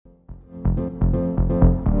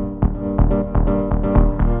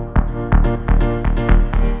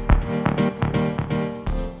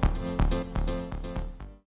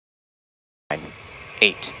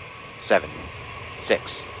7, 6,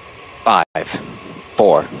 5,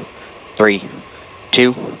 4, 3,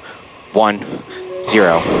 2, 1,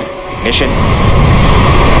 0. Mission.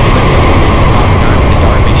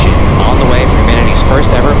 Star mission on the way for humanity's first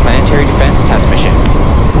ever planetary defense test mission.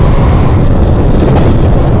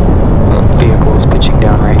 Vehicle is pitching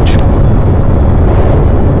downrange.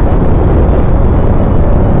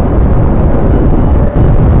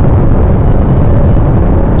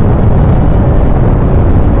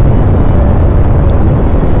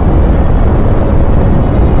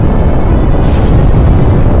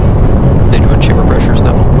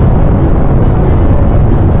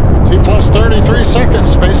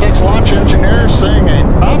 Seconds, SpaceX launch engineers saying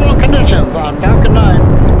nominal conditions on Falcon 9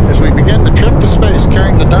 as we begin the trip to space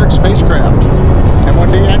carrying the DART spacecraft.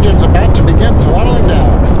 M1D engines about to begin throttling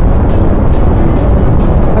down.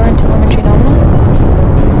 Power and telemetry nominal.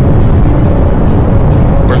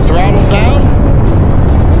 We're throttled down.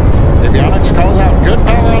 Avionics calls out good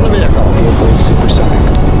power on the vehicle. Vehicle is supersonic.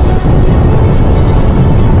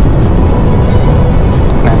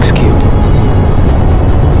 Max Q.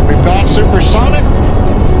 We've gone supersonic.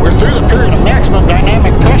 We're through the period of maximum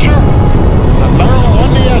dynamic pressure. The Merlin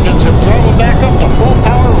 1D engines have throttled back up to full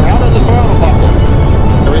power. We're out of the throttle bucket.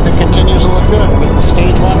 Everything continues to look good with the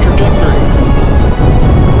stage 1 trajectory.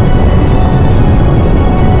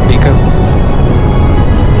 Nico.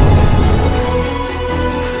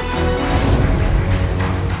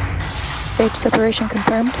 Stage separation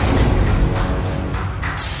confirmed.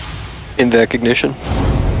 Invac ignition.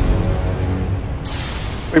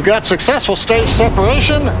 We've got successful stage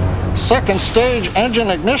separation, second stage engine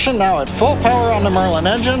ignition now at full power on the Merlin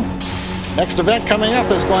engine. Next event coming up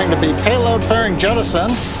is going to be payload fairing jettison.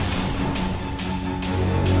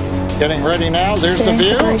 Getting ready now, there's the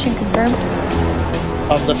view Separation confirmed.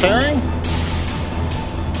 of the fairing.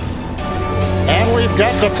 And we've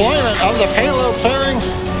got deployment of the payload fairing,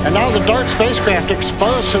 and now the DART spacecraft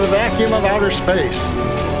exposed to the vacuum of outer space.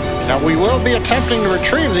 Now we will be attempting to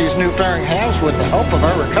retrieve these new fairing halves with the help of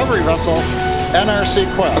our recovery vessel, NRC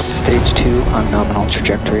Quest. Stage 2 on nominal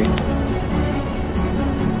trajectory.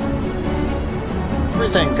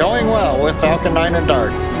 Everything going well with Falcon 9 and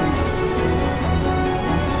DART.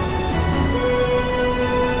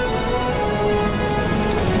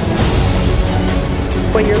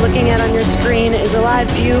 What you're looking at on your screen is a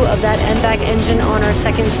live view of that MVAC engine on our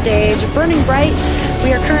second stage, burning bright.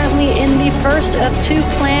 We are currently in the first of 2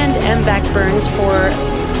 planned MVAC burns for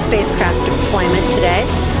spacecraft deployment today.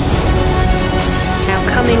 Now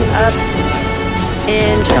coming up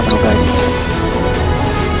in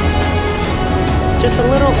just a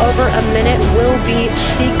little over a minute will be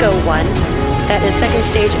SECO 1. That is second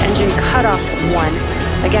stage engine cutoff 1.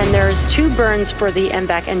 Again, there's 2 burns for the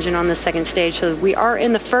MVAC engine on the second stage, so we are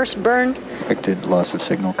in the first burn. Expected loss of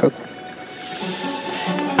signal code.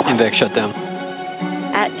 Invac shutdown.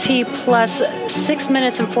 At T plus 6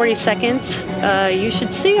 minutes and 40 seconds, you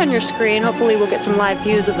should see on your screen, hopefully we'll get some live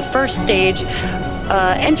views of the first stage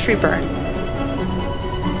entry burn.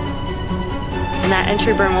 And that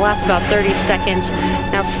entry burn will last about 30 seconds.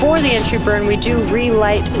 Now for the entry burn, we do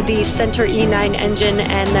relight the center E9 engine,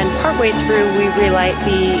 and then partway through we relight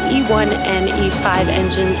the E1 and E5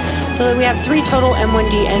 engines, so that we have 3 total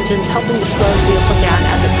M1D engines helping to slow the vehicle down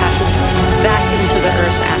as it passes back into the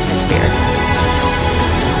Earth's atmosphere.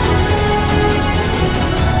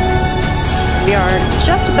 We are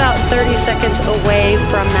just about 30 seconds away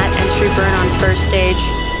from that entry burn on first stage.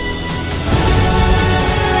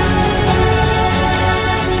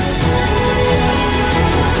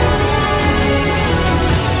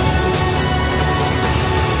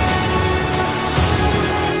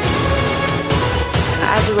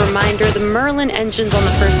 As a reminder, the Merlin engines on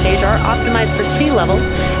the first stage are optimized for sea level,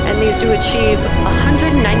 and these do achieve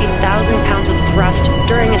 190,000 pounds of thrust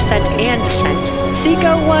during ascent and descent.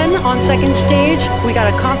 SECO 1 on second stage, we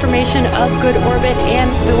got a confirmation of good orbit,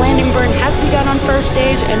 and the landing burn has begun on first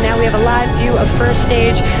stage, and now we have a live view of first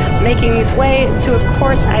stage making its way to, of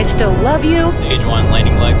course, I Still Love You. Stage 1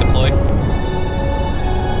 landing flag deployed.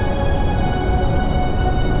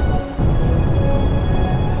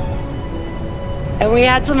 And we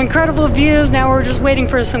had some incredible views. Now we're just waiting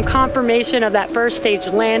for some confirmation of that first stage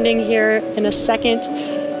landing here in a second,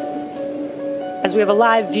 as we have a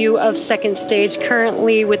live view of second stage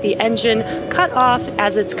currently with the engine cut off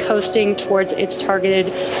as it's coasting towards its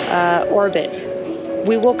targeted orbit.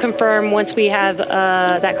 We will confirm once we have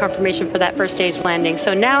that confirmation for that first stage landing.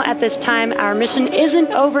 So now at this time, our mission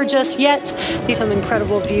isn't over just yet. These are some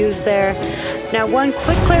incredible views there. Now, one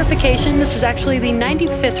quick clarification, this is actually the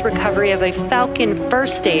 95th recovery of a Falcon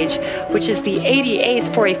first stage, which is the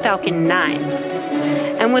 88th for a Falcon 9.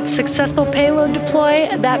 And with successful payload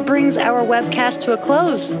deploy, that brings our webcast to a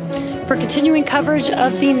close. For continuing coverage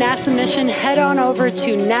of the NASA mission, head on over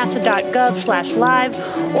to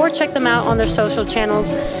nasa.gov/live or check them out on their social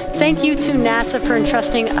channels. Thank you to NASA for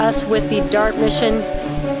entrusting us with the DART mission,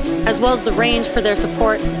 as well as the range for their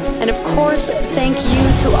support. And of course, thank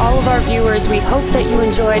you to all of our viewers. We hope that you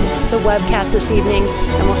enjoyed the webcast this evening,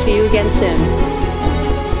 and we'll see you again soon.